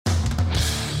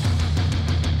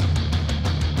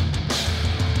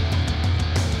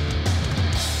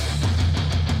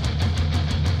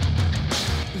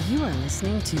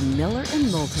listening to Miller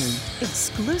and Moulton,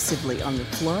 exclusively on the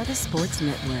Florida Sports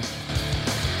Network.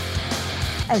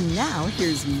 And now,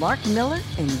 here's Mark Miller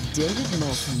and David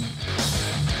Moulton.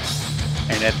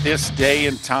 And at this day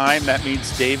and time, that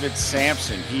means David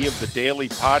Sampson, he of the daily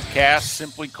podcast,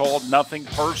 simply called Nothing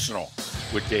Personal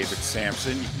with David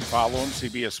Sampson. You can follow him,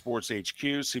 CBS Sports HQ,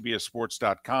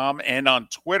 CBSSports.com, and on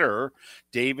Twitter,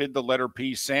 David, the letter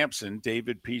P. Sampson,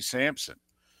 David P. Sampson.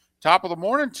 Top of the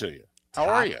morning to you. How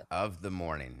are you? Top of the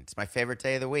morning. It's my favorite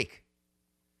day of the week.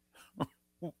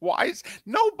 Why is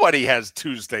nobody has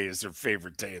Tuesday as their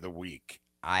favorite day of the week?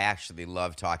 I actually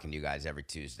love talking to you guys every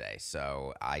Tuesday.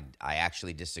 So I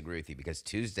actually disagree with you because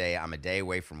Tuesday, I'm a day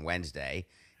away from Wednesday,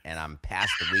 and I'm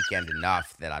past the weekend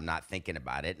enough that I'm not thinking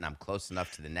about it, and I'm close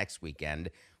enough to the next weekend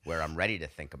where I'm ready to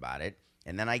think about it.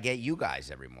 And then I get you guys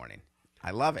every morning.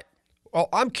 I love it. Well,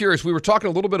 I'm curious. We were talking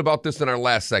a little bit about this in our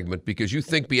last segment because you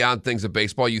think beyond things of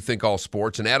baseball, you think all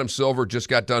sports. And Adam Silver just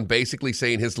got done basically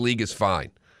saying his league is fine.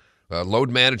 Load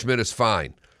management is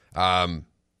fine.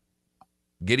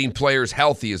 Getting players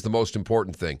healthy is the most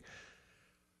important thing.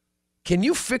 Can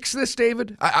you fix this,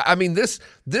 David? I mean, this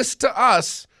to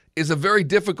us is a very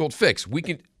difficult fix.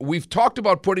 We've talked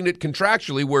about putting it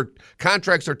contractually where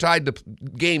contracts are tied to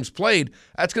games played.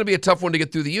 That's going to be a tough one to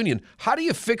get through the union. How do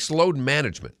you fix load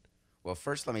management? Well,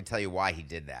 first, let me tell you why he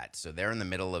did that. So they're in the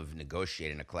middle of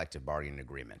negotiating a collective bargaining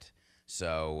agreement.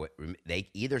 So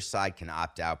either side can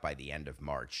opt out by the end of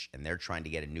March, and they're trying to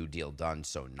get a new deal done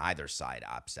so neither side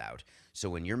opts out.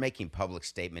 So when you're making public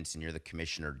statements and you're the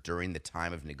commissioner during the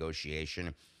time of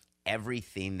negotiation,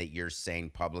 everything that you're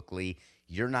saying publicly,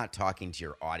 you're not talking to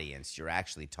your audience. You're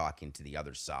actually talking to the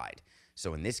other side.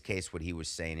 So in this case, what he was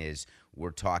saying is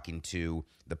we're talking to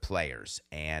the players,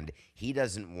 and he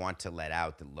doesn't want to let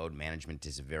out that load management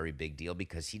is a very big deal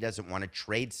because he doesn't want to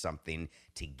trade something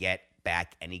to get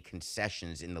back any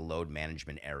concessions in the load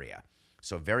management area.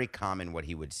 So very common what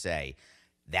he would say.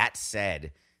 That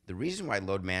said, the reason why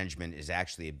load management is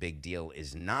actually a big deal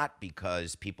is not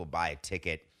because people buy a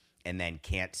ticket and then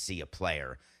can't see a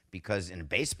player. Because in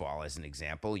baseball, as an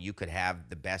example, you could have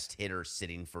the best hitter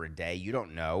sitting for a day. You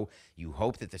don't know. You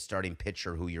hope that the starting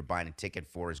pitcher who you're buying a ticket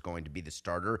for is going to be the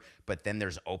starter, but then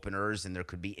there's openers and there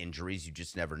could be injuries. You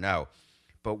just never know.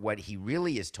 But what he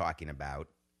really is talking about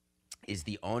is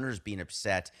the owners being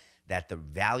upset that the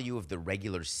value of the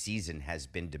regular season has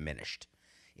been diminished.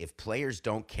 If players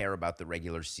don't care about the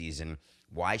regular season,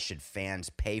 why should fans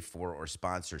pay for or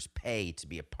sponsors pay to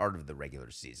be a part of the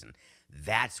regular season?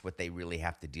 That's what they really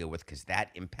have to deal with because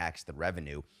that impacts the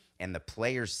revenue, and the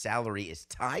player's salary is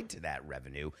tied to that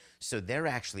revenue, so they're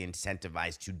actually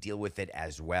incentivized to deal with it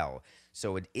as well.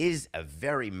 So it is a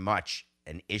very much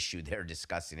an issue they're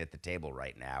discussing at the table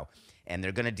right now, and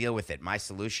they're going to deal with it. My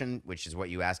solution, which is what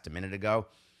you asked a minute ago,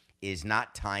 is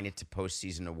not tying it to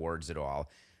postseason awards at all.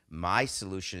 My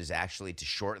solution is actually to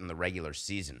shorten the regular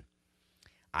season.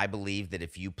 I believe that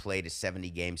if you played a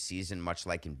 70-game season, much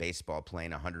like in baseball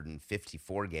playing a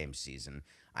 154-game season,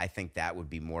 I think that would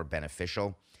be more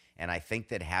beneficial. And I think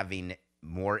that having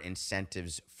more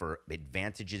incentives for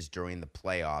advantages during the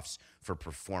playoffs for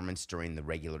performance during the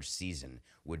regular season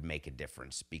would make a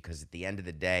difference. Because at the end of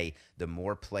the day, the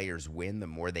more players win, the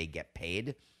more they get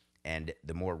paid, and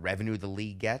the more revenue the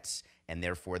league gets, and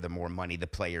therefore the more money the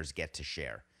players get to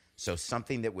share. So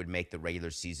something that would make the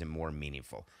regular season more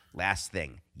meaningful. Last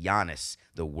thing, Giannis,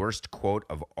 the worst quote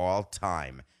of all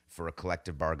time for a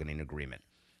collective bargaining agreement.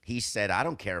 He said, I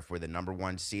don't care if we're the number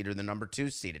 1 seed or the number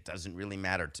 2 seed. It doesn't really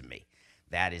matter to me.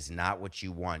 That is not what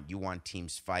you want. You want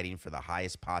teams fighting for the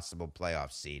highest possible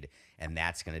playoff seed, and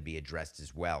that's going to be addressed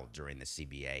as well during the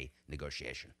CBA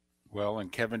negotiation. Well,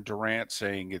 and Kevin Durant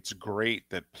saying it's great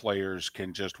that players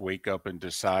can just wake up and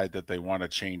decide that they want to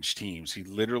change teams. He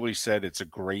literally said it's a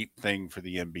great thing for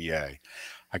the NBA.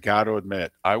 I got to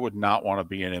admit, I would not want to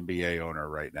be an NBA owner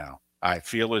right now. I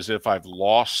feel as if I've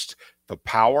lost the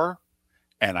power,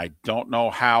 and I don't know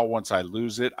how, once I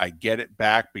lose it, I get it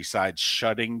back besides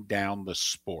shutting down the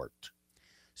sport.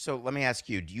 So let me ask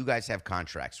you, do you guys have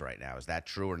contracts right now? Is that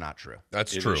true or not true?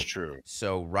 That's It true. is true.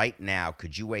 So right now,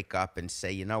 could you wake up and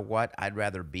say, you know what, I'd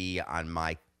rather be on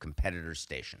my competitor's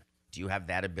station? Do you have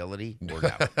that ability or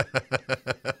no?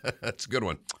 That's a good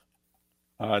one.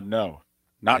 No,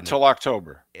 not till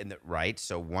October. Right.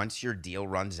 So once your deal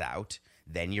runs out,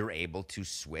 then you're able to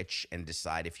switch and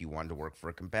decide if you want to work for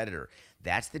a competitor.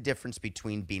 That's the difference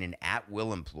between being an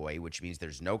at-will employee, which means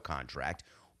there's no contract,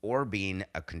 or being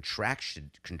a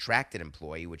contracted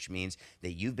employee, which means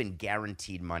that you've been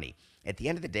guaranteed money. At the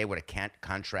end of the day, what a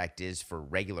contract is for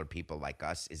regular people like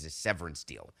us is a severance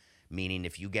deal, meaning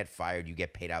if you get fired, you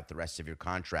get paid out the rest of your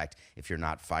contract if you're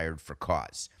not fired for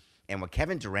cause. And what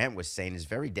Kevin Durant was saying is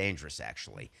very dangerous,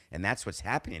 actually. And that's what's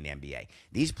happening in the NBA.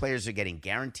 These players are getting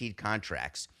guaranteed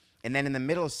contracts. And then in the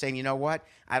middle of saying, you know what?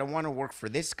 I don't want to work for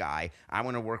this guy. I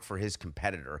want to work for his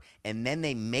competitor. And then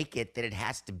they make it that it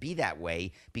has to be that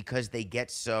way because they get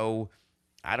so,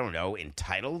 I don't know,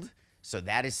 entitled. So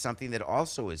that is something that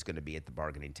also is going to be at the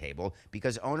bargaining table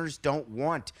because owners don't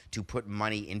want to put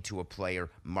money into a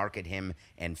player, market him,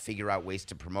 and figure out ways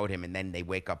to promote him. And then they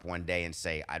wake up one day and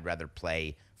say, I'd rather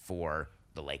play for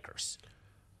the Lakers.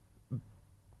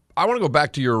 I want to go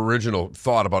back to your original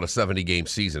thought about a 70-game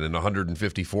season and a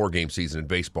 154-game season in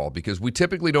baseball because we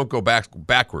typically don't go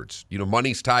backwards. You know,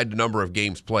 money's tied to number of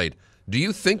games played. Do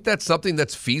you think that's something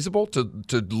that's feasible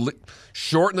to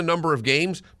shorten the number of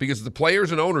games? Because the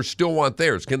players and owners still want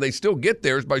theirs. Can they still get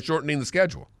theirs by shortening the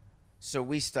schedule? So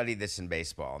we studied this in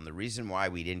baseball, and the reason why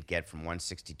we didn't get from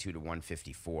 162 to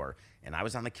 154, and I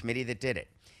was on the committee that did it,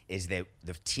 is that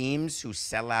the teams who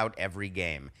sell out every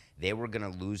game, they were going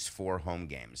to lose 4 home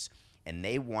games. And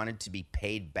they wanted to be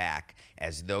paid back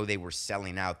as though they were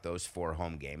selling out those 4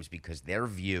 home games because their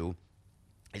view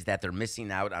is that they're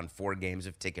missing out on 4 games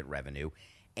of ticket revenue.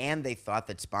 And they thought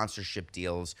that sponsorship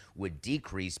deals would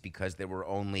decrease because there were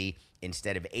only,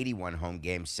 instead of 81 home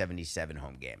games, 77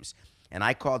 home games. And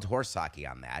I called horse hockey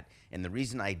on that. And the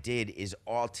reason I did is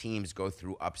all teams go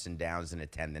through ups and downs in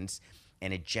attendance,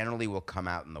 and it generally will come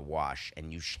out in the wash,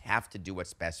 and you have to do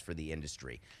what's best for the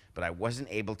industry. But I wasn't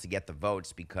able to get the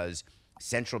votes because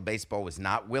Central Baseball was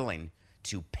not willing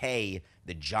to pay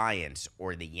the Giants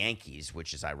or the Yankees,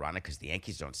 which is ironic because the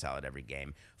Yankees don't sell out every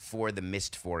game, for the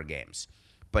missed 4 games.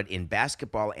 But in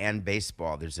basketball and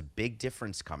baseball, there's a big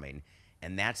difference coming,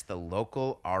 and that's the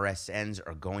local RSNs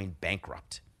are going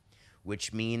bankrupt,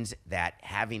 which means that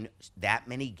having that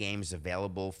many games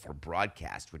available for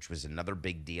broadcast, which was another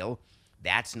big deal,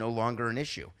 that's no longer an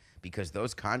issue because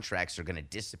those contracts are going to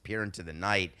disappear into the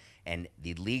night and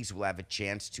the leagues will have a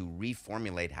chance to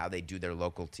reformulate how they do their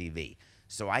local TV.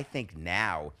 So I think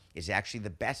now is actually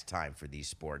the best time for these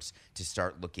sports to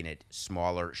start looking at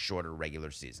smaller, shorter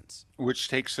regular seasons. Which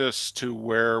takes us to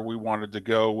where we wanted to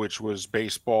go, which was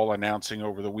baseball announcing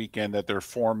over the weekend that they're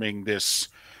forming this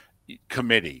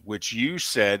committee, which you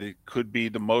said it could be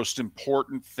the most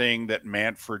important thing that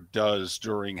Manfred does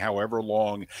during however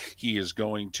long he is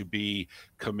going to be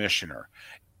commissioner.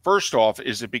 First off,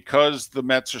 is it because the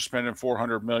Mets are spending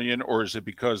 $400 million, or is it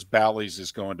because Bally's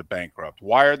is going to bankrupt?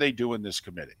 Why are they doing this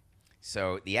committee?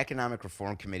 So the Economic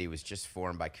Reform Committee was just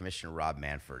formed by Commissioner Rob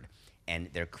Manfred, and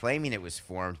they're claiming it was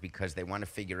formed because they want to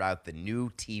figure out the new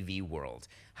TV world,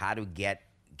 how to get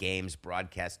games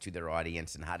broadcast to their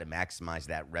audience and how to maximize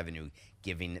that revenue,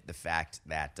 given the fact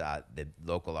that the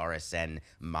local RSN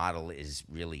model is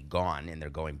really gone and they're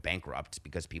going bankrupt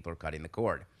because people are cutting the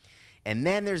cord. And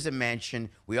then there's a mention,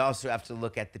 we also have to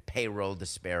look at the payroll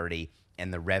disparity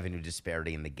and the revenue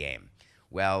disparity in the game.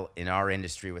 Well, in our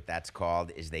industry, what that's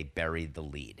called is they buried the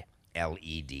lead,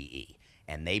 L-E-D-E.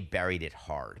 And they buried it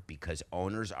hard because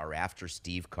owners are after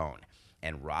Steve Cohen.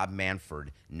 And Rob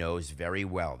Manfred knows very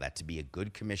well that to be a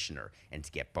good commissioner and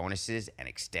to get bonuses and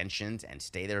extensions and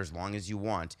stay there as long as you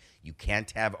want, you can't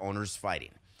have owners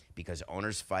fighting. Because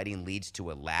owners fighting leads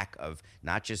to a lack of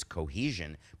not just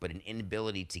cohesion, but an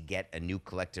inability to get a new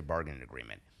collective bargaining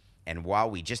agreement. And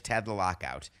while we just had the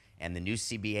lockout and the new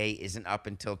CBA isn't up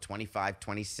until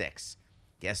 25-26,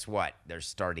 guess what? They're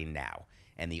starting now.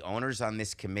 And the owners on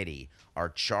this committee are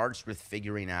charged with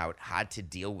figuring out how to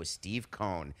deal with Steve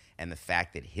Cohen and the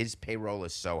fact that his payroll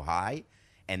is so high,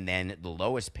 and then the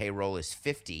lowest payroll is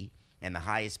 50, and the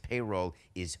highest payroll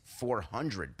is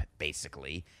 400,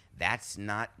 basically. That's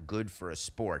not good for a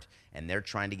sport, and they're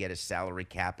trying to get a salary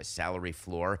cap, a salary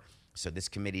floor. So this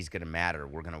committee is going to matter.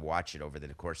 We're going to watch it over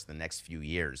the course of the next few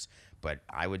years. But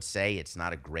I would say it's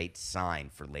not a great sign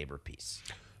for labor peace.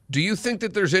 Do you think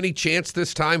that there's any chance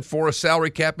this time for a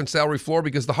salary cap and salary floor?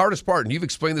 Because the hardest part, and you've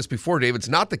explained this before, Dave, it's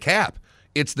not the cap.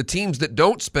 It's the teams that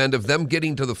don't spend of them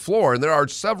getting to the floor. And there are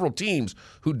several teams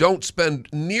who don't spend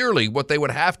nearly what they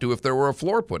would have to if there were a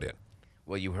floor put in.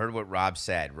 Well, you heard what Rob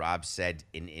said. Rob said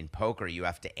in poker you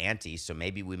have to ante, so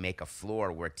maybe we make a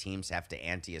floor where teams have to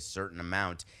ante a certain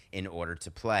amount in order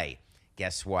to play.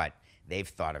 Guess what? They've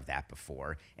thought of that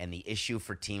before. And the issue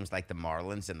for teams like the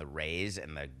Marlins and the Rays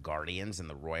and the Guardians and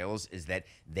the Royals is that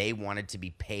they wanted to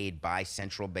be paid by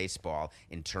Central Baseball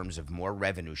in terms of more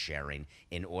revenue sharing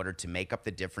in order to make up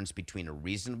the difference between a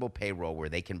reasonable payroll where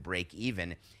they can break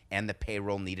even and the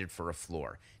payroll needed for a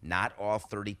floor. Not all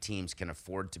 30 teams can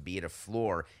afford to be at a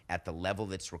floor at the level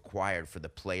that's required for the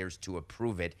players to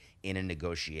approve it in a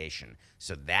negotiation.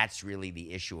 So that's really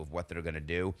the issue of what they're going to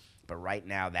do. But right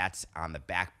now, that's on the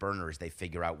back burner as they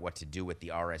figure out what to do with the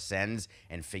RSNs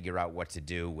and figure out what to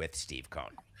do with Steve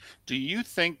Cohen. Do you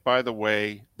think, by the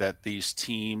way, that these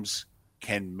teams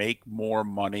can make more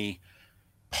money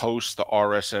post the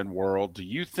RSN world? Do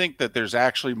you think that there's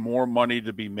actually more money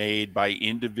to be made by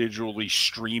individually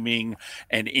streaming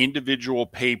and individual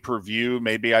pay-per-view?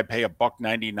 Maybe I pay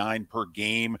 $1.99 per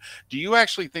game. Do you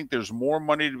actually think there's more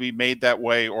money to be made that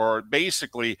way, or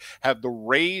basically has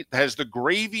the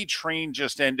gravy train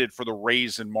just ended for the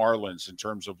Rays and Marlins in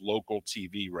terms of local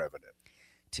TV revenue?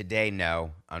 Today,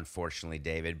 no, unfortunately,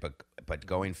 David. But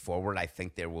going forward, I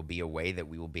think there will be a way that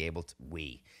they will be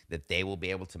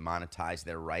able to monetize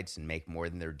their rights and make more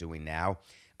than they're doing now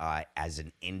as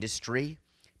an industry.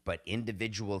 But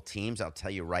individual teams, I'll tell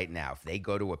you right now, if they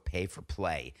go to a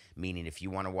pay-for-play, meaning if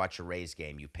you want to watch a Rays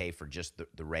game, you pay for just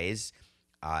the Rays,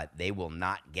 they will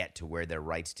not get to where their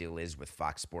rights deal is with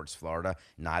Fox Sports Florida,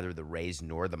 neither the Rays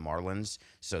nor the Marlins.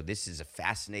 So this is a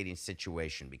fascinating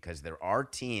situation because there are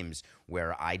teams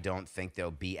where I don't think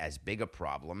there'll be as big a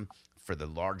problem for the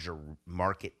larger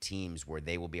market teams where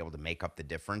they will be able to make up the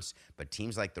difference. But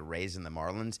teams like the Rays and the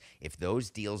Marlins, if those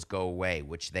deals go away,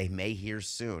 which they may here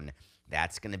soon,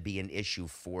 that's going to be an issue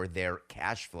for their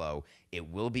cash flow. It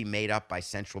will be made up by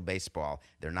Central Baseball.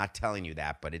 They're not telling you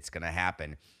that, but it's going to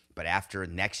happen. But after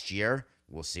next year,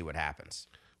 we'll see what happens.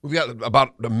 We've got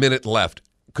about a minute left.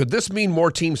 Could this mean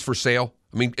more teams for sale?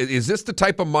 I mean, is this the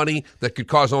type of money that could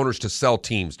cause owners to sell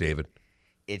teams, David?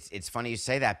 It's funny you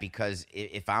say that because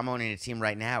if I'm owning a team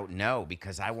right now, no,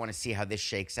 because I want to see how this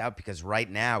shakes out because right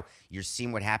now you're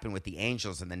seeing what happened with the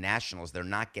Angels and the Nationals. They're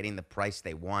not getting the price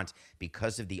they want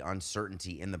because of the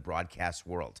uncertainty in the broadcast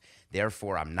world.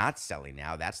 Therefore, I'm not selling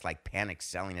now. That's like panic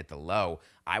selling at the low.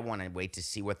 I want to wait to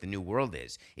see what the new world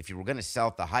is. If you were going to sell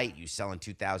at the height, you sell in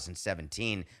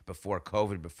 2017 before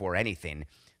COVID, before anything.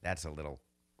 That's a little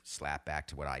slap back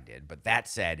to what I did. But that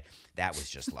said, that was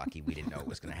just lucky. We didn't know it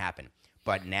was going to happen.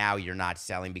 But now you're not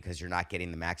selling because you're not getting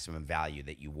the maximum value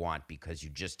that you want because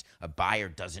a buyer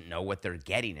doesn't know what they're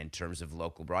getting in terms of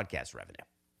local broadcast revenue.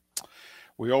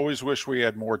 We always wish we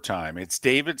had more time. It's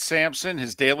David Samson.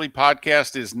 His daily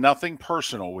podcast is Nothing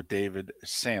Personal with David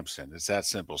Samson. It's that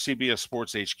simple. CBS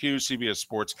Sports HQ,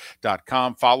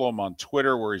 CBSSports.com. Follow him on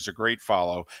Twitter where he's a great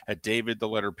follow at David, the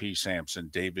letter P. Samson,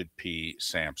 David P.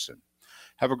 Samson.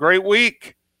 Have a great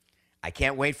week. I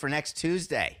can't wait for next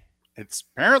Tuesday. It's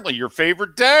apparently your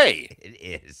favorite day. It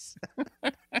is.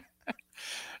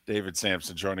 David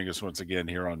Samson joining us once again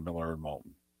here on Miller and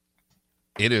Moulton.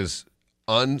 It is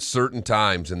uncertain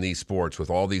times in these sports with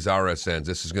all these RSNs.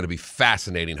 This is going to be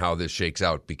fascinating how this shakes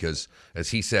out because, as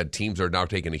he said, teams are now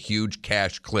taking a huge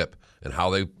cash clip, and how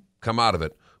they come out of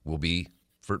it will be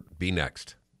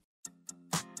next.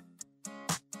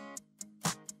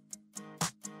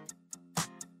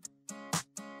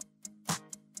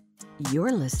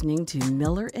 You're listening to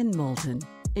Miller and Moulton,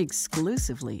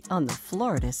 exclusively on the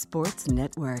Florida Sports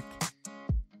Network.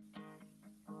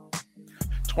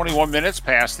 21 minutes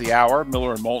past the hour.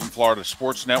 Miller and Moulton, Florida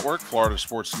Sports Network,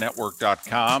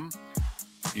 floridasportsnetwork.com.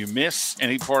 If you miss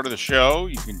any part of the show,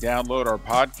 you can download our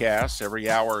podcasts. Every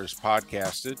hour is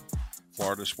podcasted.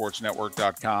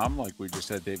 floridasportsnetwork.com, like we just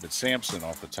had David Samson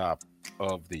off the top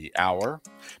of the hour.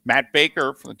 Matt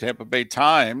Baker from the Tampa Bay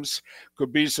Times.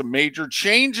 Could be some major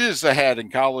changes ahead in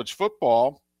college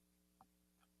football.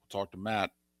 We'll talk to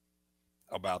Matt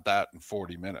about that in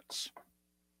 40 minutes.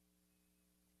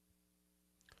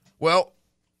 Well,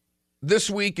 this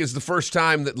week is the first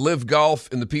time that LIV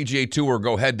Golf and the PGA Tour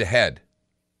go head-to-head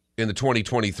in the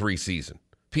 2023 season.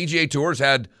 PGA Tour's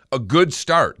had a good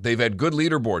start. They've had good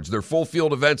leaderboards. Their full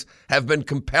field events have been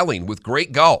compelling with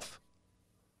great golf.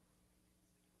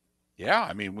 Yeah,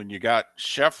 I mean, when you got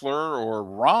Scheffler or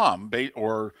Rahm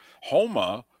or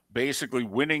Homa basically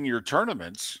winning your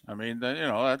tournaments, I mean,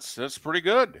 that's pretty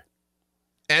good.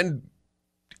 And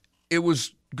it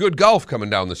was good golf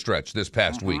coming down the stretch this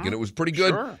past week, and it was pretty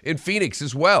good in Phoenix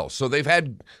as well. So they've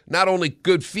had not only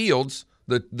good fields,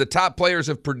 the top players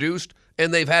have produced,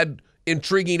 and they've had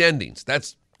intriguing endings.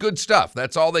 That's good stuff.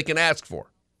 That's all they can ask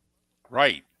for.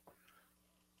 Right.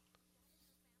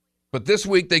 But this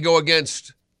week they go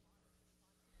against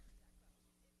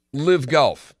LIV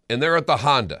Golf, and they're at the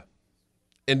Honda.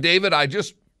 And David, I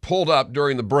just pulled up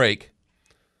during the break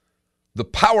the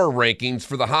power rankings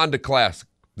for the Honda Classic.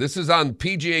 This is on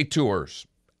PGA Tour's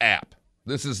app.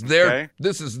 This is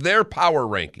their power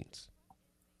rankings.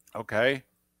 Okay.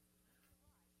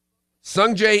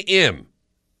 Sungjae Im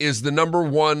is the number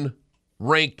one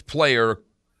ranked player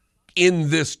in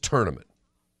this tournament?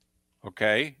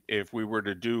 Okay. If we were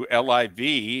to do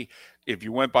LIV, if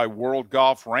you went by world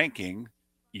golf ranking,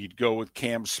 you'd go with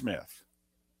Cam Smith.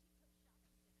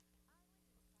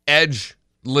 Edge,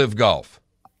 Live Golf.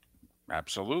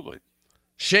 Absolutely.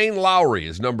 Shane Lowry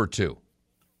is number 2.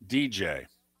 DJ.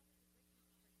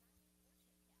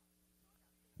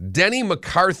 Denny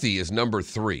McCarthy is number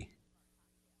 3.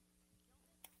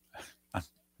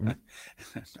 I'm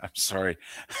sorry.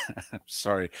 I'm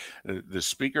sorry. The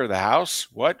Speaker of the House?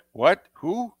 What?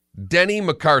 Who? Denny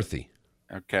McCarthy.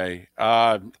 Okay.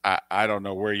 I don't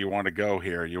know where you want to go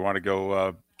here. You want to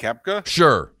go Koepka?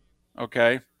 Sure.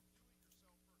 Okay.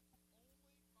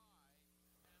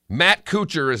 Matt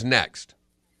Kuchar is next.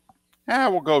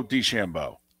 We'll go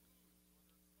DeChambeau.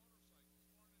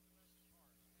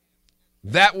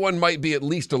 That one might be at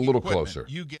least a little closer.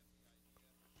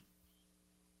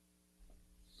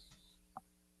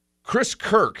 Chris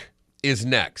Kirk is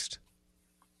next.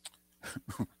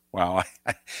 Wow,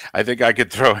 I think I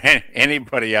could throw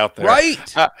anybody out there.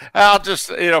 Right. I'll just,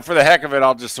 for the heck of it,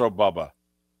 I'll just throw Bubba.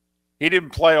 He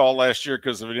didn't play all last year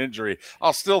because of an injury.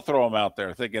 I'll still throw him out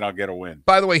there thinking I'll get a win.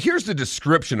 By the way, here's the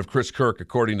description of Chris Kirk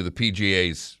according to the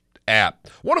PGA's app.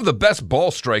 One of the best ball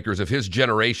strikers of his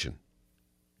generation.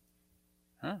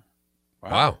 Huh.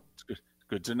 Wow. It's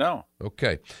good to know.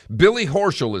 Okay. Billy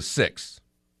Horschel is 6.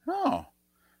 Oh,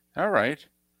 all right.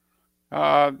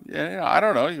 I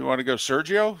don't know. You want to go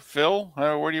Sergio? Phil?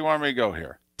 Where do you want me to go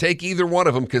here? Take either one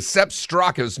of them because Sepp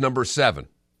Straka's number 7.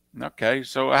 Okay,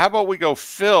 so how about we go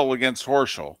Phil against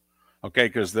Horschel? Okay,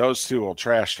 because those two will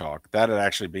trash talk. That'd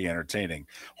actually be entertaining.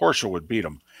 Horschel would beat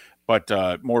him, but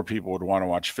more people would want to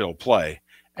watch Phil play.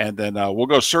 And then we'll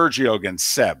go Sergio against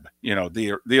Seb.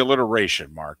 The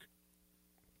alliteration, Mark.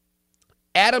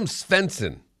 Adam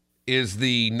Svensson is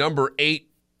the number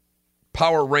 8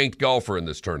 power-ranked golfer in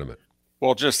this tournament.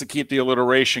 Well, just to keep the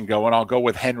alliteration going, I'll go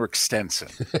with Henrik Stenson.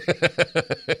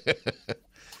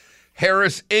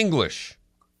 Harris English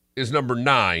is number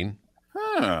 9.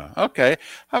 Okay.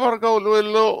 How about I go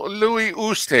Louis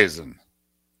Oosthuizen?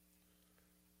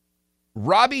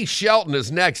 Robbie Shelton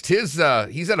is next. He's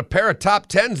had a pair of top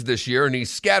 10s this year, and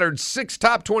he's scattered 6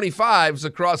 top 25s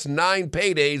across 9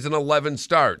 paydays and 11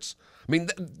 starts. I mean,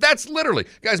 that's literally,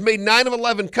 guy's made 9 of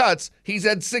 11 cuts. He's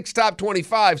had 6 top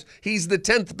 25s. He's the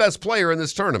 10th best player in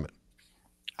this tournament.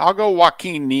 I'll go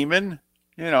Joaquin Niemann.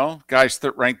 Guy's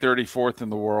ranked 34th in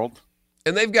the world.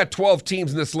 And they've got 12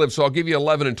 teams in this live, so I'll give you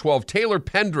 11 and 12. Taylor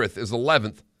Pendrith is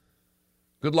 11th.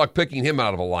 Good luck picking him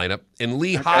out of a lineup. And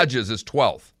Lee Hodges is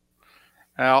 12th.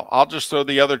 Now, I'll just throw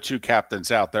the other 2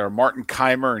 captains out there, Martin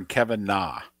Keimer and Kevin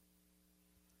Na.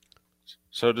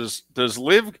 So does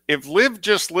Liv, if Liv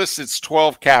just lists its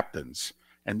 12 captains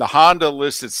and the Honda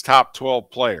lists its top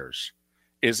 12 players,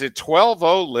 is it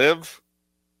 12-0 Liv?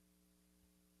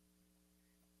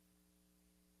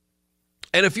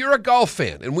 And if you're a golf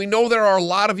fan, and we know there are a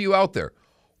lot of you out there,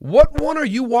 what one are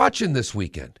you watching this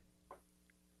weekend?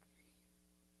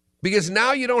 Because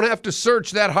now you don't have to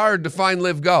search that hard to find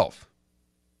Live Golf.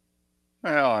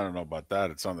 Well, I don't know about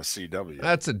that. It's on the CW.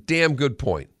 That's a damn good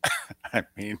point. I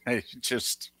mean,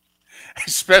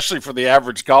 especially for the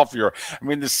average golf viewer. I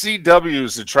mean, the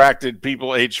CW's attracted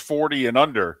people age 40 and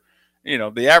under.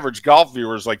 The average golf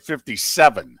viewer is like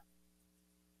 57.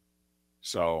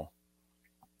 So,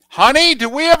 honey, do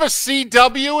we have a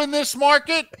CW in this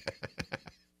market?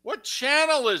 What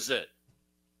channel is it?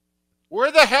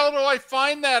 Where the hell do I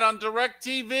find that on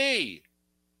DirecTV?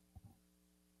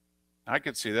 I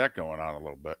could see that going on a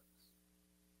little bit.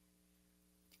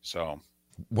 So,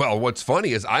 well, what's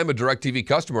funny is I'm a DirecTV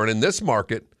customer, and in this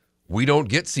market, we don't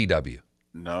get CW.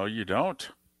 No, you don't.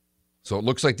 So it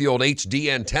looks like the old HD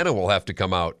antenna will have to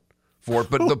come out for it.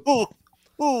 But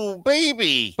ooh,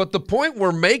 baby. But the point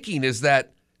we're making is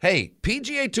that, hey,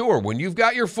 PGA Tour, when you've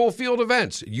got your full field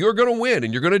events, you're going to win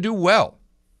and you're going to do well.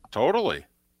 Totally.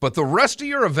 But the rest of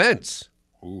your events,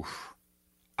 oof.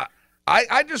 I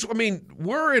mean,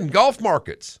 we're in golf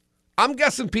markets. I'm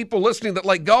guessing people listening that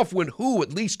like golf win who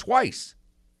at least twice.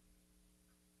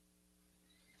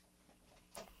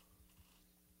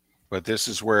 But this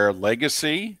is where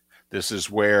legacy, this is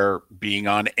where being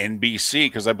on NBC,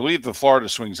 because I believe the Florida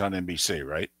Swing's on NBC,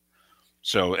 right?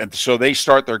 So they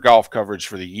start their golf coverage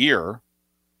for the year.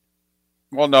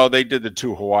 Well, no, they did the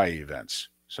 2 Hawaii events.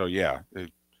 So yeah,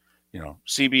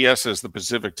 CBS has the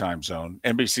Pacific time zone.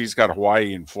 NBC's got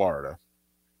Hawaii and Florida.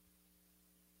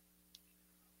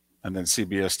 And then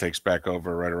CBS takes back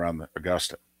over right around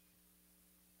Augusta.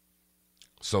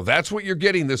 So that's what you're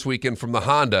getting this weekend from the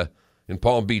Honda in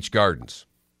Palm Beach Gardens.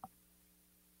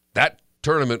 That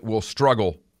tournament will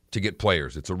struggle to get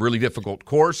players. It's a really difficult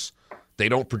course. They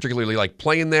don't particularly like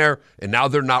playing there, and now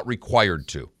they're not required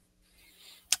to.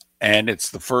 And it's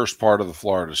the first part of the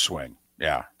Florida swing.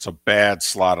 Yeah, it's a bad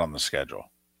slot on the schedule.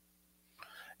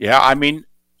 Yeah, I mean,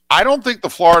 I don't think the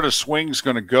Florida swing's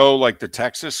going to go like the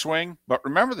Texas swing, but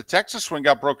remember the Texas swing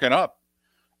got broken up.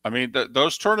 I mean,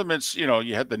 those tournaments, you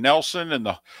had the Nelson and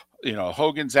the,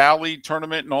 Hogan's Alley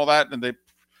tournament and all that, and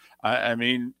I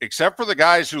mean, except for the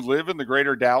guys who live in the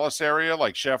greater Dallas area,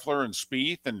 like Scheffler and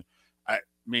Spieth, and I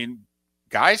mean,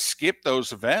 guys skip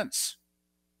those events.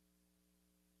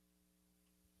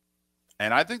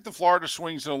 And I think the Florida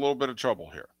swing's in a little bit of trouble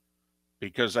here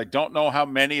because I don't know how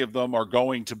many of them are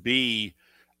going to be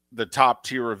the top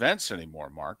tier events anymore,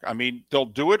 Mark. I mean, they'll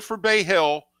do it for Bay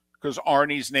Hill because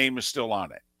Arnie's name is still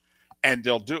on it. And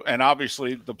and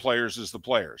obviously the Players is the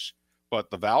Players. But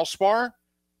the Valspar,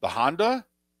 the Honda,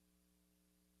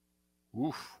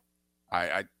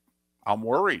 I'm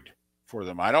worried for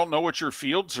them. I don't know what your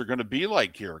fields are going to be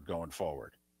like here going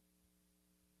forward.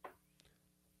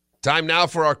 Time now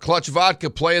for our Clutch Vodka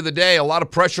play of the day. A lot of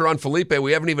pressure on Felipe.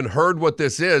 We haven't even heard what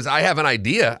this is. I have an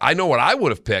idea. I know what I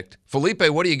would have picked. Felipe,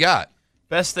 what do you got?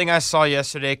 Best thing I saw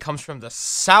yesterday comes from the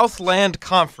Southland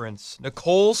Conference.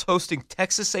 Nicole's hosting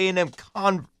Texas A&M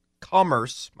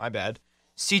Commerce. My bad.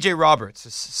 C.J. Roberts,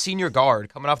 a senior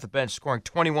guard, coming off the bench, scoring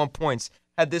 21 points,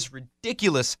 had this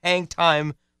ridiculous hang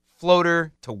time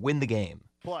floater to win the game.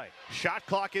 Play. Shot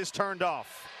clock is turned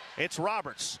off. It's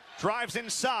Roberts. Drives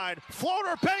inside.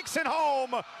 Floater banks it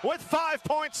home with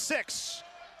 5.6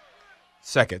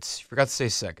 seconds. You forgot to say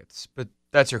seconds, but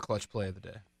that's your clutch play of the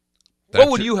day. That's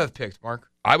what would you have picked, Mark?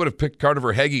 I would have picked Carter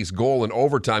Verhaeghe's goal in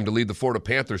overtime to lead the Florida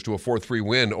Panthers to a 4-3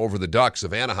 win over the Ducks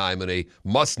of Anaheim, and a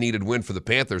much-needed win for the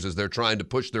Panthers as they're trying to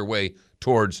push their way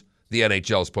towards the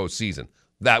NHL's postseason.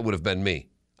 That would have been me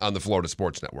on the Florida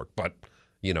Sports Network, but,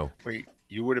 Wait,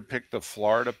 you would have picked the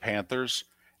Florida Panthers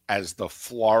as the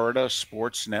Florida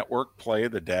Sports Network play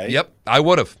of the day? Yep, I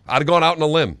would have. I'd have gone out on a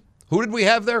limb. Who did we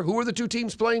have there? Who were the two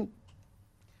teams playing?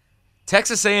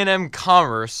 Texas A&M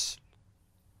Commerce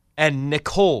and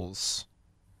Nicole's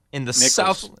in the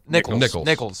South.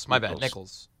 Nichols. My bad,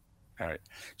 Nichols. All right.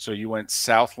 So you went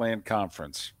Southland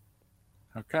Conference.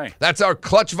 Okay. That's our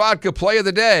Clutch Vodka play of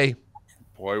the day.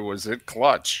 Boy, was it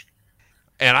clutch.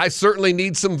 And I certainly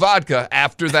need some vodka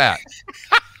after that.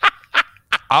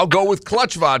 I'll go with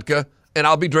Clutch Vodka, and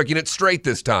I'll be drinking it straight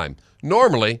this time.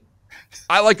 Normally,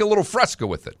 I like a little Fresca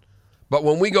with it. But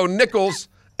when we go Nichols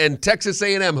and Texas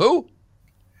A&M, who?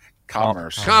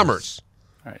 Commerce. All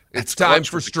right. It's time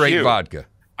for straight vodka.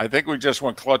 I think we just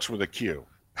went clutch with a Q.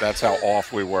 That's how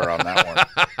off we were on that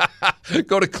one.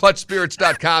 Go to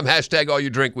ClutchSpirits.com, hashtag all you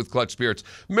drink with Clutch Spirits.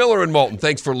 Miller and Moulton,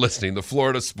 thanks for listening. The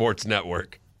Florida Sports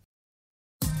Network.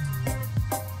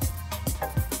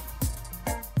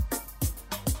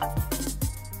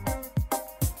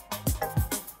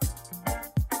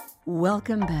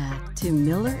 Welcome back to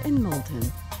Miller and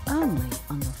Moulton, only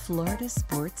on the Florida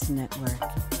Sports Network.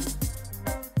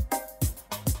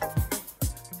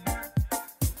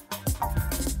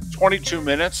 "22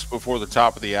 minutes before the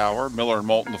top of the hour. Miller and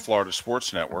Moulton, the Florida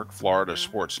Sports Network,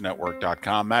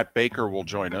 floridasportsnetwork.com. Matt Baker will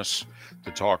join us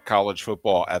to talk college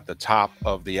football at the top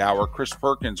of the hour. Chris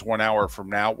Perkins, 1 hour from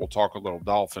now, we'll talk a little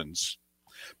Dolphins.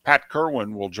 Pat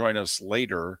Kerwin will join us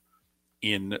later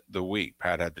in the week.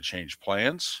 Pat had to change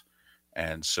plans,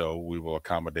 and so we will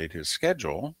accommodate his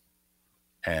schedule,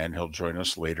 and he'll join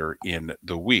us later in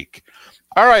the week.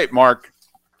 All right, Mark,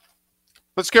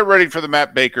 let's get ready for the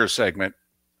Matt Baker segment.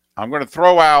 I'm going to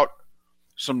throw out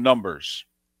some numbers,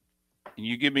 and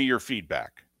you give me your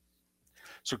feedback.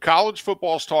 So college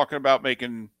football is talking about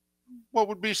making what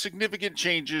would be significant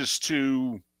changes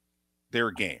to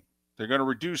their game. They're going to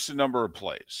reduce the number of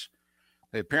plays.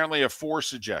 They apparently have 4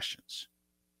 suggestions.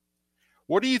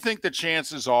 What do you think the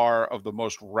chances are of the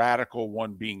most radical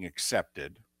one being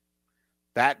accepted?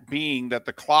 That being that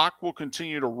the clock will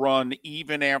continue to run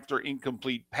even after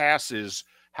incomplete passes.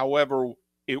 However,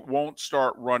 it won't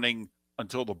start running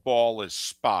until the ball is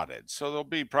spotted. So there'll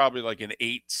be probably like an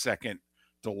 8-second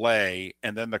delay,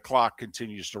 and then the clock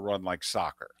continues to run like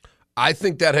soccer. I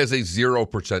think that has a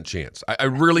 0% chance. I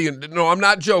really, no, I'm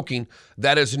not joking.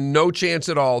 That is no chance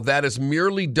at all. That is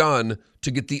merely done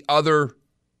to get the other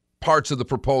parts of the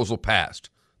proposal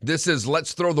passed. This is,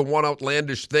 let's throw the one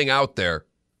outlandish thing out there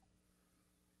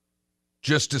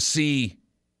just to see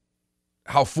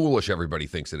how foolish everybody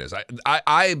thinks it is.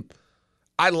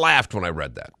 I laughed when I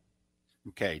read that.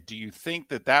 Okay. Do you think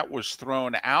that that was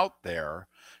thrown out there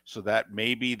so that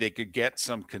maybe they could get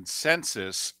some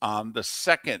consensus on the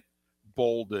second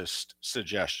boldest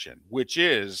suggestion, which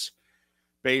is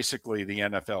basically the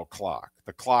NFL clock.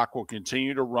 The clock will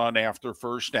continue to run after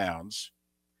first downs,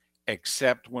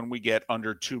 except when we get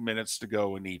under 2 minutes to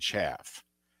go in each half.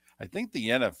 I think the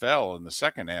NFL in the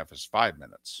second half is 5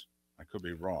 minutes. I could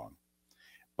be wrong.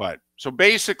 But so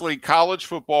basically, college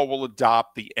football will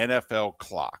adopt the NFL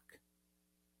clock.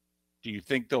 Do you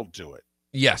think they'll do it?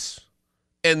 Yes.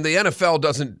 And the NFL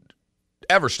doesn't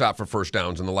ever stop for first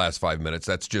downs in the last 5 minutes.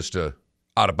 That's just a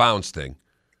out-of-bounds thing.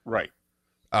 Right.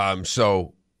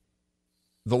 So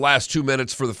the last 2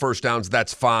 minutes for the first downs,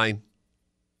 that's fine.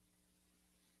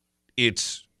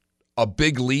 It's a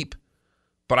big leap,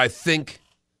 but I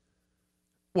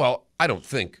don't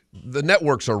think. The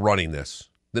networks are running this.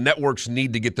 The networks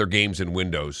need to get their games in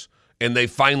windows, and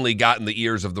they've finally gotten the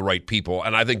ears of the right people,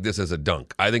 and I think this is a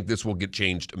dunk. I think this will get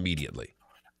changed immediately.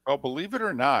 Well, believe it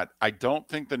or not, I don't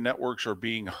think the networks are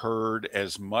being heard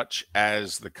as much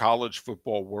as the college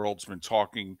football world's been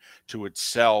talking to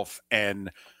itself,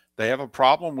 and they have a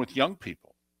problem with young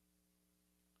people.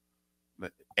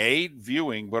 A,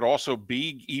 viewing, but also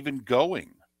B, even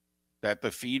going. That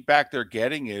the feedback they're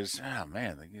getting is, oh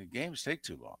man, the games take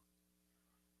too long.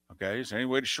 Okay, is there any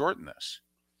way to shorten this?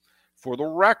 For the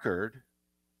record,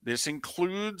 this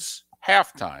includes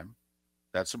halftime.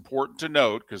 That's important to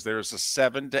note because there's a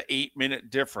 7 to 8 minute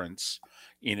difference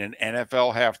in an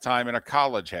NFL halftime and a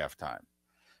college halftime.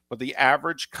 But the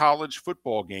average college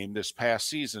football game this past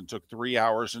season took 3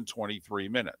 hours and 23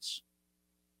 minutes.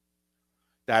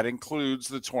 That includes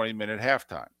the 20-minute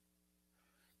halftime.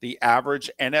 The average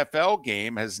NFL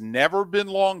game has never been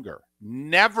longer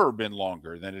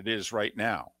than it is right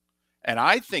now. And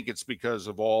I think it's because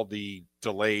of all the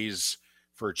delays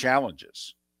for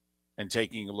challenges and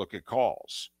taking a look at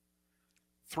calls.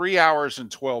 3 hours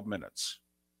and 12 minutes.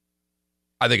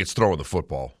 I think it's throwing the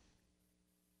football.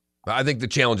 I think the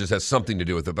challenges has something to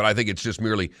do with it, but I think it's just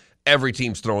merely every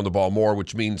team's throwing the ball more,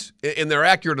 which means, and they're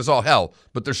accurate as all hell,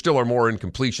 but there still are more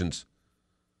incompletions.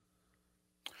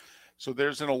 So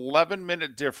there's an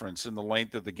 11-minute difference in the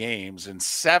length of the games, and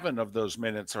 7 of those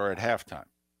minutes are at halftime.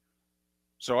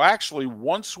 So actually,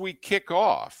 once we kick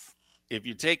off, if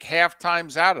you take half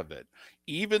times out of it,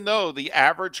 even though the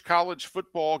average college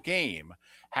football game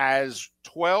has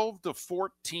 12 to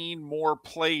 14 more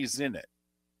plays in it,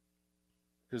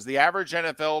 because the average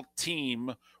NFL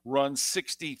team runs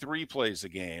 63 plays a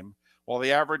game, while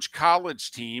the average college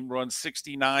team runs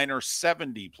 69 or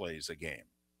 70 plays a game.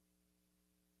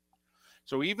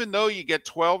 So even though you get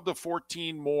 12 to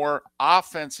 14 more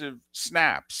offensive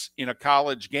snaps in a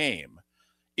college game,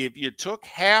 if you took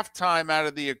halftime out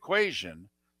of the equation,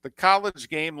 the college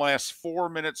game lasts 4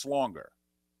 minutes longer.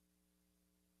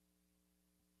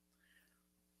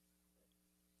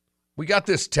 We got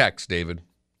this text, David.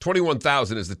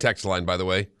 21,000 is the text line, by the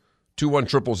way.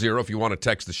 21000 if you want to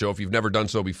text the show. If you've never done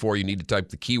so before, you need to type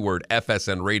the keyword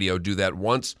FSN Radio. Do that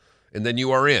once, and then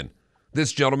you are in.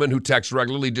 This gentleman who texts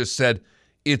regularly just said,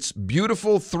 it's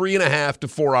beautiful 3.5 to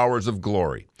 4 hours of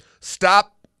glory.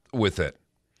 Stop with it.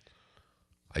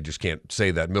 I just can't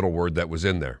say that middle word that was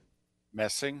in there.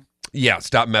 Messing? Yeah,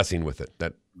 stop messing with it.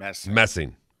 That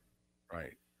messing.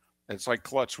 Right. It's like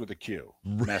clutch with a Q.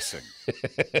 Messing.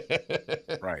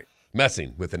 Right.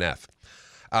 Messing with an F.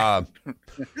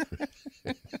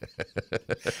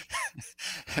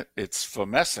 It's for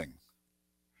messing.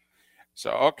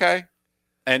 So, okay.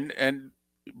 And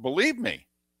believe me,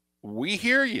 we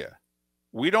hear you.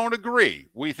 We don't agree.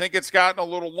 We think it's gotten a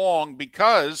little long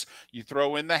because you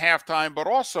throw in the halftime, but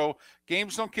also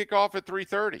games don't kick off at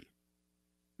 3:30. I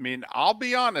mean, I'll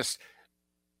be honest.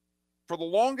 For the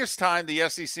longest time, the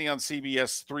SEC on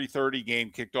CBS 3:30 game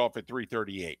kicked off at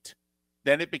 3:38.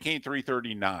 Then it became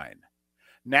 3:39.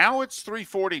 Now it's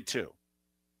 3:42.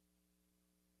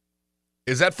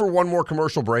 Is that for one more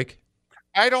commercial break?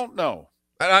 I don't know.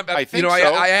 I think so.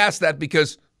 I asked that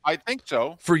because I think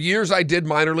so. For years, I did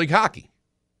minor league hockey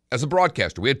as a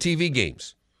broadcaster. We had TV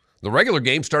games. The regular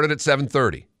game started at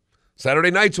 7:30.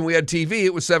 Saturday nights when we had TV,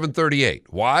 it was 7:38.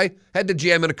 Why? Had to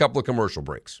jam in a couple of commercial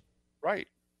breaks. Right.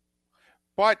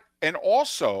 But, and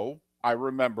also, I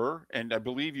remember, and I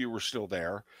believe you were still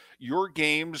there, your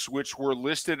games, which were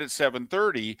listed at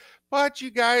 7:30, but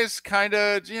you guys kind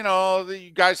of,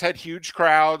 you guys had huge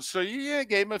crowds. So you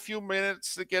gave them a few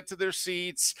minutes to get to their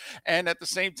seats. And at the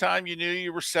same time, you knew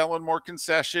you were selling more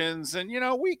concessions. And,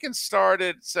 we can start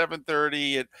at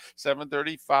 7:30, at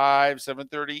 7:35,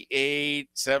 7:38,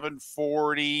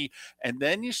 7:40. And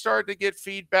then you start to get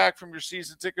feedback from your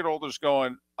season ticket holders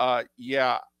going,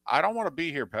 yeah, I don't want to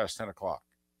be here past 10 o'clock.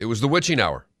 It was the witching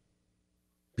hour.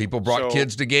 People brought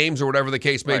kids to games or whatever the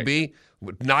case may be.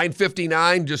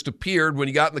 9:59 just appeared when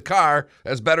you got in the car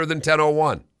as better than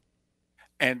 10:01.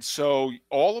 And so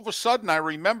all of a sudden I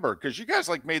remember, because you guys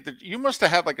you must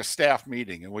have had like a staff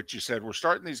meeting in which you said, we're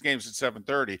starting these games at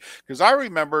 7:30. Because I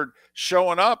remembered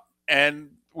showing up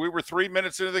and we were 3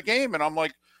 minutes into the game and I'm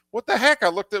like, what the heck? I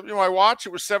looked at my watch,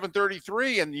 it was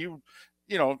 7:33 and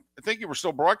I think you were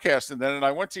still broadcasting then. And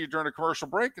I went to you during a commercial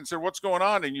break and said, what's going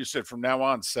on? And you said, from now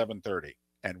on, 7:30.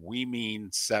 And we mean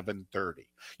 7:30.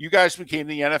 You guys became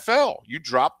the NFL. You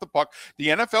dropped the puck. The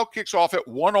NFL kicks off at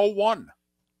 1:01.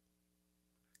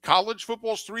 College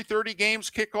football's 3:30 games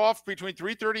kick off between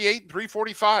 3:38 and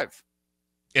 3:45.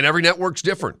 And every network's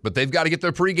different, but they've got to get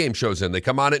their pregame shows in. They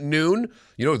come on at noon.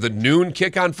 The noon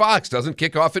kick on Fox doesn't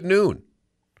kick off at noon.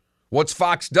 What's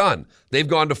Fox done? They've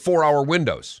gone to 4-hour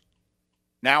windows.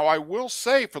 Now, I will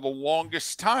say for the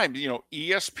longest time,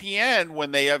 ESPN,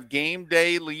 when they have game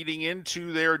day leading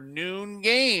into their noon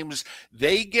games,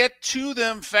 they get to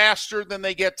them faster than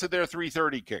they get to their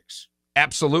 3:30 kicks.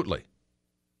 Absolutely.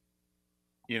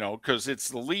 Because it's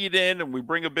the lead in and we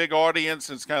bring a big audience.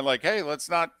 And it's kind of like, hey, let's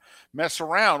not mess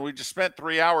around. We just spent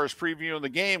 3 hours previewing the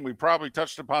game. We probably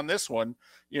touched upon this one.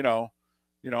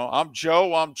 I'm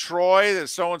Joe, I'm Troy.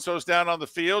 So-and-so's down on the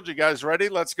field. You guys ready?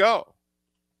 Let's go.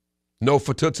 No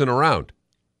fatootsin around.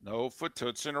 No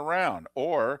fatootsin around.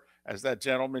 Or, as that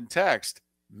gentleman text,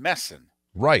 messin'.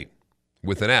 Right.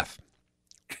 With an F.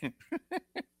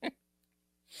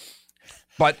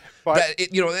 But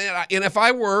and if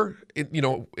I were,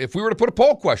 if we were to put a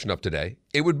poll question up today,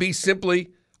 it would be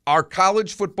simply, are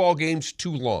college football games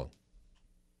too long?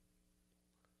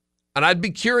 And I'd be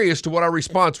curious to what our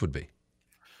response would be.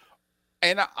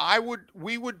 And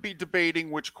we would be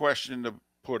debating which question to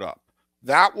put up.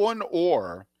 That one,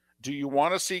 or do you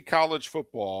want to see college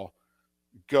football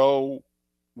go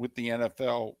with the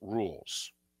NFL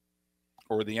rules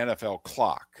or the NFL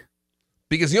clock?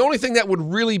 Because the only thing that would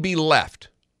really be left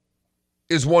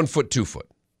is 1 foot, 2 foot.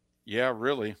 Yeah,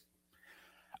 really.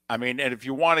 I mean, and if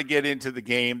you want to get into the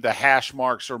game, the hash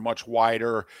marks are much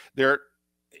wider.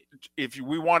 If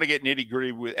we want to get nitty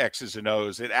gritty with X's and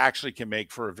O's, it actually can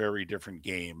make for a very different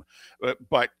game.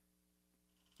 But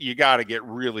you got to get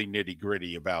really nitty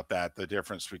gritty about that, the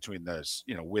difference between this,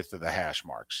 width of the hash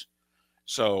marks.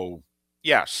 So,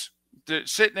 yes,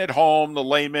 sitting at home, the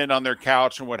layman on their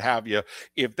couch and what have you,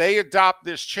 if they adopt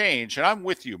this change, and I'm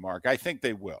with you, Mark, I think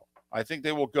they will. I think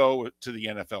they will go to the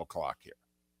NFL clock here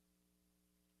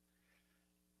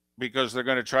because they're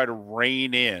going to try to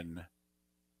rein in.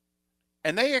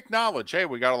 And they acknowledge, hey,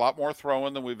 we got a lot more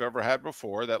throwing than we've ever had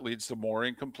before. That leads to more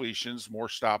incompletions, more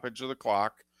stoppage of the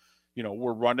clock.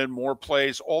 We're running more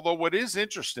plays. Although what is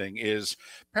interesting is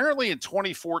apparently in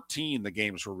 2014, the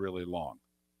games were really long.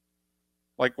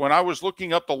 Like when I was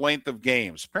looking up the length of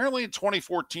games, apparently in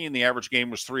 2014, the average game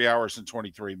was 3 hours and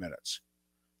 23 minutes.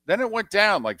 Then it went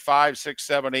down like 5, 6,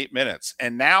 7, 8 minutes.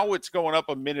 And now it's going up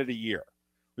a minute a year.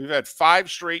 We've had 5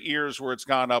 straight years where it's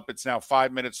gone up. It's now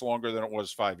 5 minutes longer than it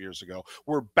was 5 years ago.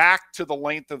 We're back to the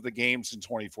length of the games in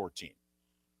 2014.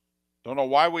 Don't know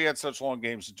why we had such long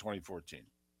games in 2014.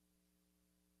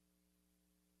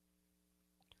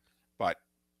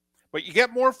 But you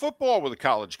get more football with a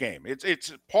college game.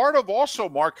 It's part of also,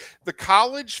 Mark, the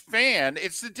college fan.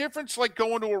 It's the difference like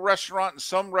going to a restaurant, and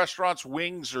some restaurants'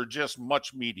 wings are just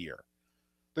much meatier.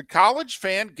 The college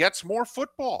fan gets more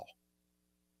football.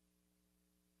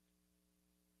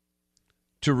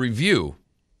 To review,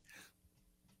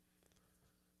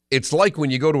 it's like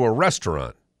when you go to a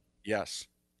restaurant. Yes.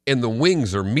 And the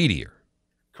wings are meatier.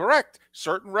 Correct.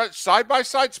 Certain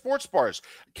side-by-side sports bars,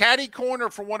 caddy corner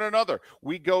from one another.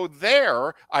 We go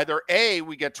there, either A,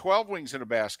 we get 12 wings in a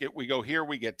basket. We go here,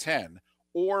 we get 10.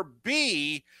 Or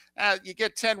B, you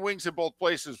get 10 wings in both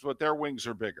places, but their wings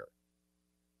are bigger.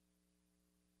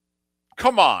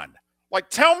 Come on.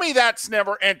 Tell me that's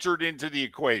never entered into the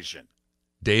equation.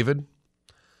 David,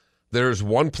 there's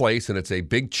one place, and it's a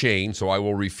big chain, so I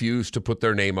will refuse to put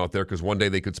their name out there because one day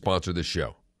they could sponsor this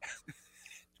show.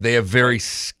 They have very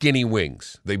skinny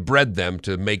wings. They bred them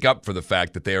to make up for the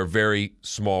fact that they are very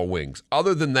small wings.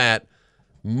 Other than that,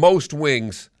 most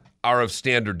wings are of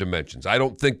standard dimensions. I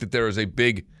don't think that there is a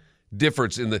big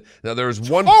difference in the... Now, there's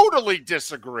one... Totally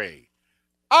disagree.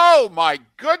 Oh, my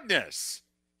goodness.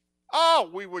 Oh,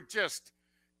 we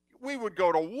would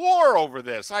go to war over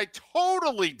this. I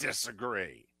totally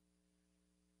disagree.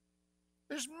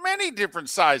 There's many different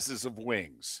sizes of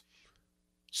wings.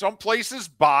 Some places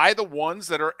buy the ones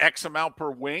that are X amount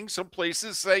per wing. Some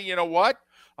places say, you know what?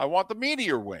 I want the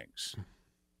meatier wings.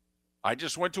 I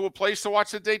just went to a place to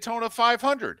watch the Daytona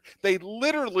 500. They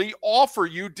literally offer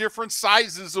you different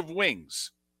sizes of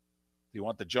wings. Do you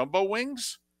want the jumbo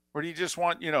wings? Or do you just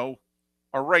want,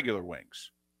 our regular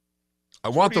wings? I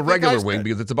want do the you think I regular wing said?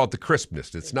 because it's about the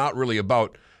crispness. It's not really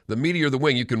about the meatier the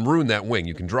wing. You can ruin that wing.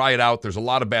 You can dry it out. There's a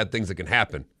lot of bad things that can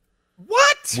happen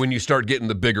What? when you start getting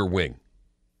the bigger wing.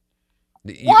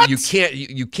 What?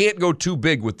 You can't go too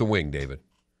big with the wing, David.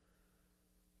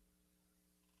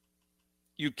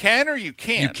 You can or you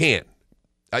can't? You can't.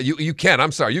 You can.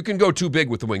 I'm sorry. You can go too big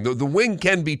with the wing. The wing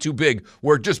can be too big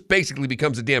where it just basically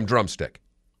becomes a damn drumstick.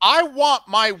 I want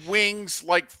my wings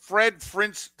like Fred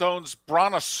Flintstone's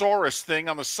brontosaurus thing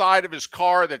on the side of his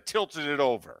car that tilted it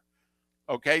over.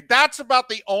 Okay? That's about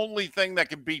the only thing that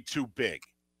can be too big.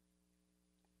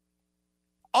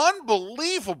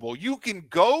 Unbelievable. You can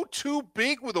go too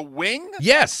big with a wing?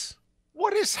 Yes.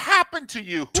 What has happened to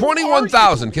you? Who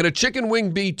 21,000. are you? Can a chicken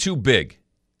wing be too big?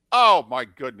 Oh, my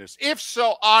goodness. If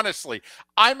so, honestly,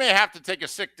 I may have to take a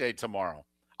sick day tomorrow.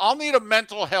 I'll need a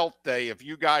mental health day if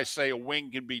you guys say a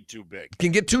wing can be too big.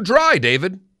 Can get too dry,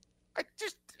 David. God,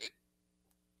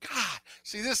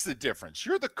 see, this is the difference.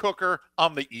 You're the cooker,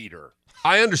 I'm the eater.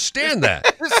 I understand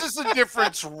that. This is the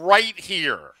difference right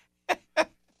here.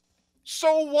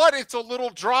 So what? It's a little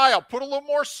dry. I'll put a little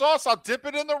more sauce. I'll dip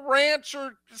it in the ranch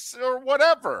or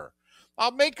whatever.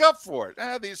 I'll make up for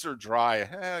it. These are dry.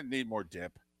 I need more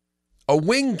dip. A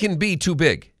wing can be too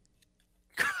big.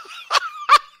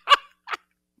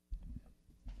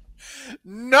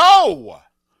 No.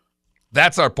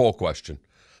 That's our poll question.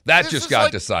 That This just is got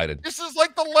like- decided. This is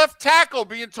like the left tackle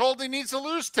being told he needs to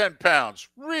lose 10 pounds.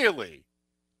 Really?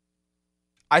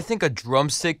 I think a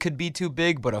drumstick could be too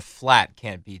big, but a flat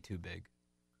can't be too big.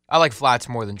 I like flats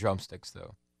more than drumsticks,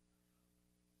 though.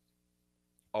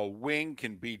 A wing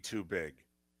can be too big.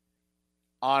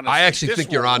 Honestly, I actually this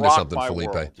think you're will onto rock something, my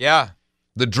Felipe. world. Yeah.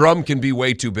 The drum can be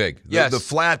way too big. Yes. The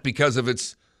flat, because of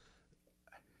its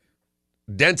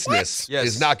denseness, Yes.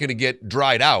 is not going to get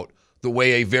dried out the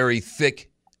way a very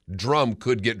thick drum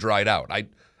could get dried out.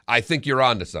 I think you're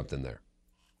onto something there.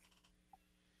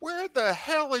 Where the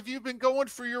hell have you been going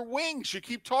for your wings? You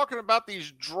keep talking about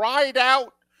these dried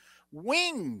out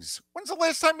wings. When's the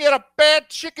last time you had a bad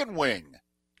chicken wing?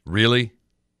 Really?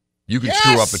 You can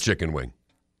screw up Yes. a chicken wing.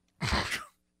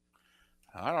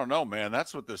 I don't know, man.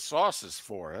 That's what the sauce is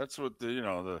for. That's what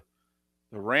the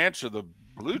ranch or the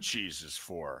blue cheese is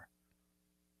for.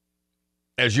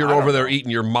 As you're I don't over there know.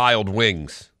 eating your mild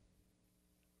wings.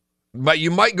 But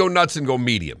you might go nuts and go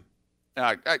medium.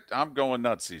 I'm going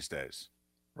nuts these days.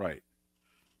 Right.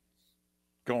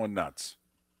 Going nuts.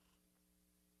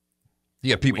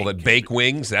 You have people Wing that can bake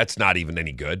wings. That's not even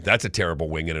any good. That's a terrible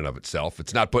wing in and of itself.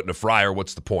 It's not put in a fryer.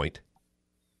 What's the point?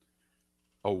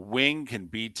 A wing can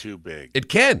be too big. It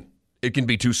can. It can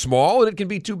be too small and it can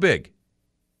be too big.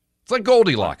 It's like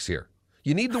Goldilocks here.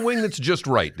 You need the wing that's just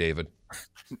right, David.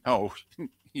 No,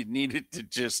 you need it to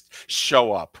just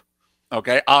show up.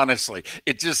 Okay, honestly,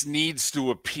 it just needs to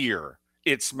appear.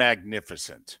 It's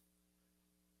magnificent.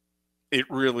 It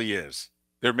really is.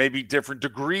 There may be different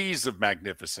degrees of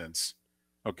magnificence.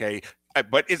 Okay,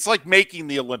 but it's like making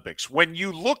the Olympics. When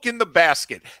you look in the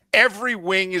basket, every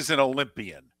wing is an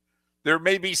Olympian. There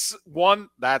may be one,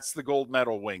 that's the gold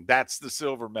medal wing. That's the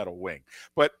silver medal wing.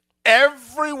 But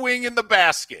every wing in the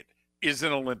basket is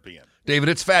an Olympian. David,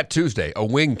 it's Fat Tuesday. A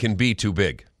wing can be too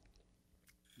big.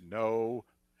 No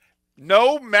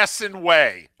messing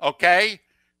way, okay?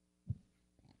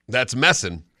 That's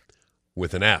messin'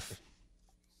 with an F.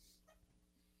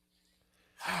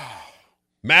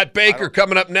 Matt Baker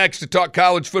coming up next to talk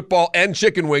college football and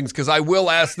chicken wings, because I will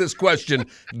ask this question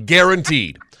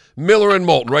guaranteed. Miller and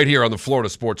Moulton right here on the Florida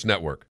Sports Network.